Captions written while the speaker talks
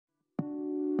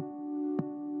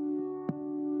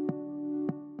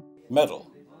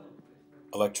metal,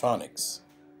 electronics,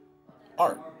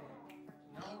 art.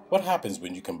 What happens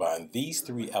when you combine these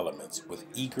three elements with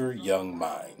eager young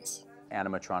minds?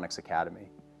 Animatronics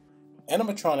Academy.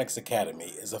 Animatronics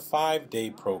Academy is a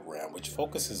 5-day program which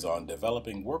focuses on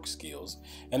developing work skills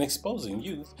and exposing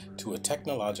youth to a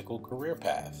technological career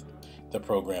path. The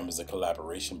program is a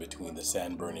collaboration between the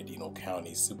San Bernardino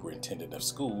County Superintendent of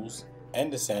Schools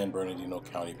and the San Bernardino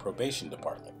County Probation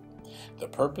Department. The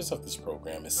purpose of this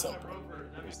program is simple.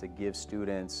 Is to give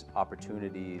students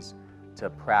opportunities to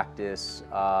practice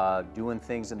doing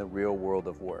things in the real world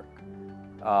of work.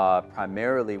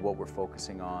 Primarily what we're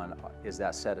focusing on is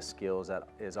that set of skills that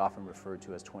is often referred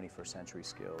to as 21st century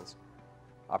skills.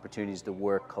 Opportunities to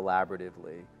work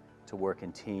collaboratively, to work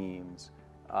in teams,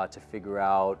 to figure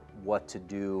out what to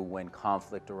do when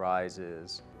conflict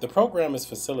arises. The program is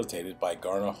facilitated by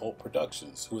Garner Holt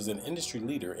Productions, who is an industry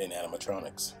leader in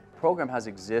animatronics. The program has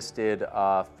existed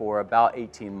for about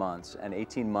 18 months, and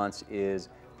 18 months is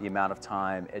the amount of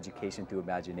time education through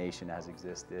imagination has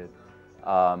existed.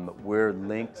 We're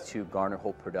linked to Garner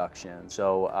Holt Productions,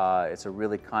 so it's a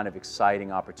really kind of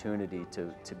exciting opportunity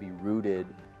to be rooted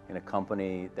in a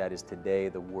company that is today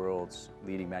the world's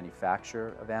leading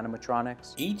manufacturer of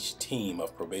animatronics. Each team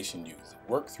of probation youth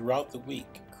work throughout the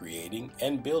week creating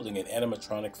and building an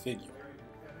animatronic figure.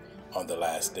 On the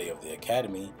last day of the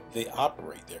academy, they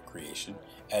operate their creation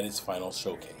at its final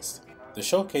showcase. The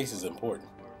showcase is important,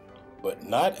 but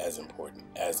not as important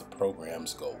as the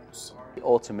program's goals.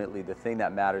 Ultimately, the thing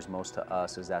that matters most to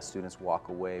us is that students walk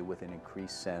away with an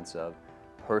increased sense of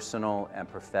personal and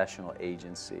professional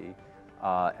agency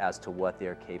as to what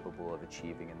they're capable of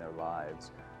achieving in their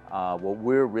lives. What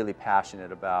we're really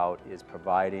passionate about is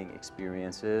providing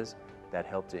experiences that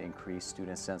help to increase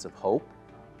students' sense of hope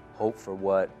for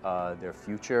what their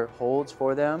future holds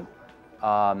for them,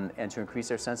 and to increase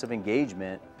their sense of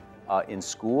engagement in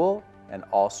school and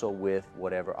also with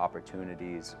whatever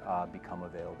opportunities become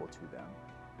available to them.